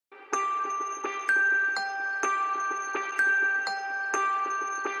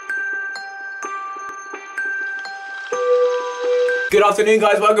Good afternoon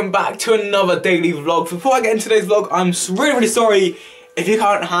guys, welcome back to another daily vlog. Before I get into today's vlog, I'm really sorry if you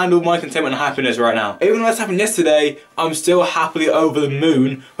can't handle my contentment and happiness right now. Even though this happened yesterday, I'm still happily over the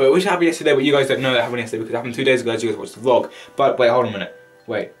moon. But it happened yesterday, but you guys don't know that happened yesterday because it happened 2 days ago as you guys watched the vlog. But wait, hold on a minute.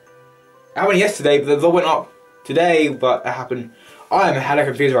 Wait. It happened yesterday, but the vlog went up today, but it happened. I am hella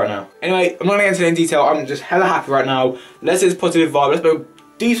confused right now. Anyway, I'm not gonna get into any detail, I'm just hella happy right now. Let's do this positive vibe, let's do a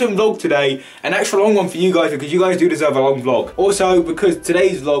decent vlog today. An extra long one for you guys because you guys do deserve a long vlog. Also, because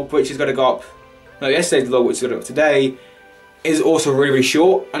today's vlog, which is gonna go up, no, yesterday's vlog, which is gonna go up today, is also really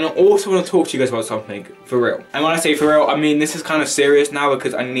short. And I also want to talk to you guys about something for real. And when I say for real, I mean this is kind of serious now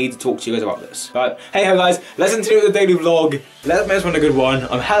because I need to talk to you guys about this. But hey guys, let's continue with the daily vlog. Let's make this one a good one.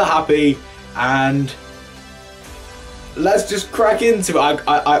 I'm hella happy and let's just crack into it.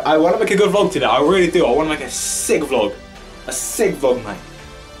 I want to make a good vlog today. I really do. I want to make a sick vlog. A sick vlog, mate.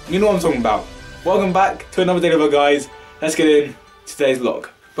 You know what I'm talking about. Welcome back to another daily vlog, guys. Let's get in today's vlog.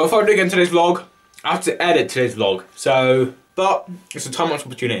 But before I do get into today's vlog, I have to edit today's vlog. So, but it's a time-lapse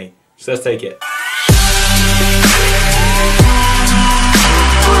opportunity. So let's take it.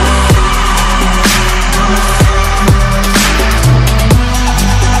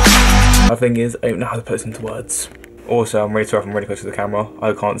 My thing is, I don't know how to put this into words. Also, I'm really sorry if I'm really close to the camera.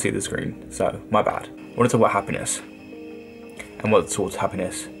 I can't see the screen, so my bad. I want to talk about happiness and what sort of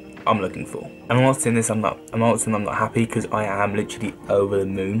happiness I'm looking for. And I'm not saying this. I'm not saying I'm not happy because I am literally over the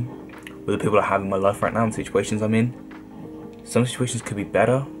moon with the people I have in my life right now and situations I'm in. Some situations could be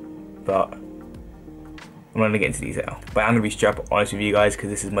better, but I'm not gonna get into detail. But I'm gonna be straight up honest with you guys because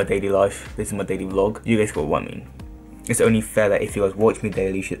this is my daily life. This is my daily vlog. You guys get what I mean. It's only fair that if you guys watch me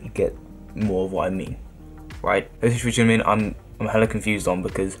daily, you should get more of what I mean. Right? The situation I'm in, I'm hella confused on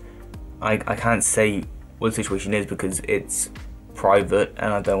because I can't say what the situation is because it's private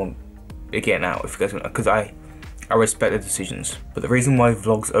and I don't want it getting out if you guys want, because I respect the decisions. But the reason why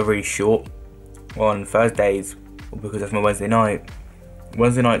vlogs are really short on Thursdays, because that's my Wednesday night.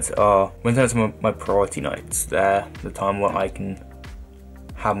 Wednesday nights are my priority nights. They're the time where I can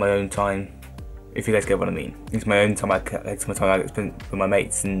have my own time. If you guys get what I mean, it's my own time. It's my time I spend with my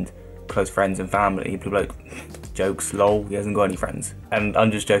mates and close friends and family. People are like, jokes, lol, he hasn't got any friends. And I'm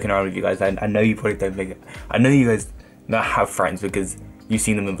just joking around with you guys. I know you probably don't think it. I know you guys don't have friends because you've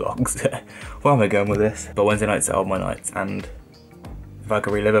seen them in vlogs. Where am I going with this? But Wednesday nights are my nights, and if I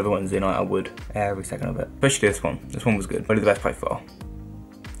could relive every Wednesday night, I would, every second of it. Especially this one. This one was good. Probably the best by far.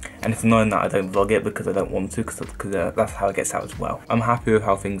 And it's annoying that I don't vlog it because I don't want to, because that's how it gets out as well. I'm happy with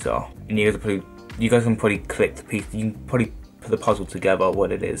how things are. And you guys can probably click the piece, you can probably put the puzzle together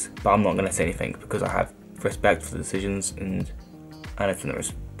what it is. But I'm not going to say anything because I have respect for the decisions and it's in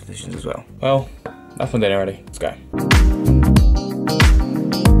the decisions as well. Well, that's my dinner already. Let's go.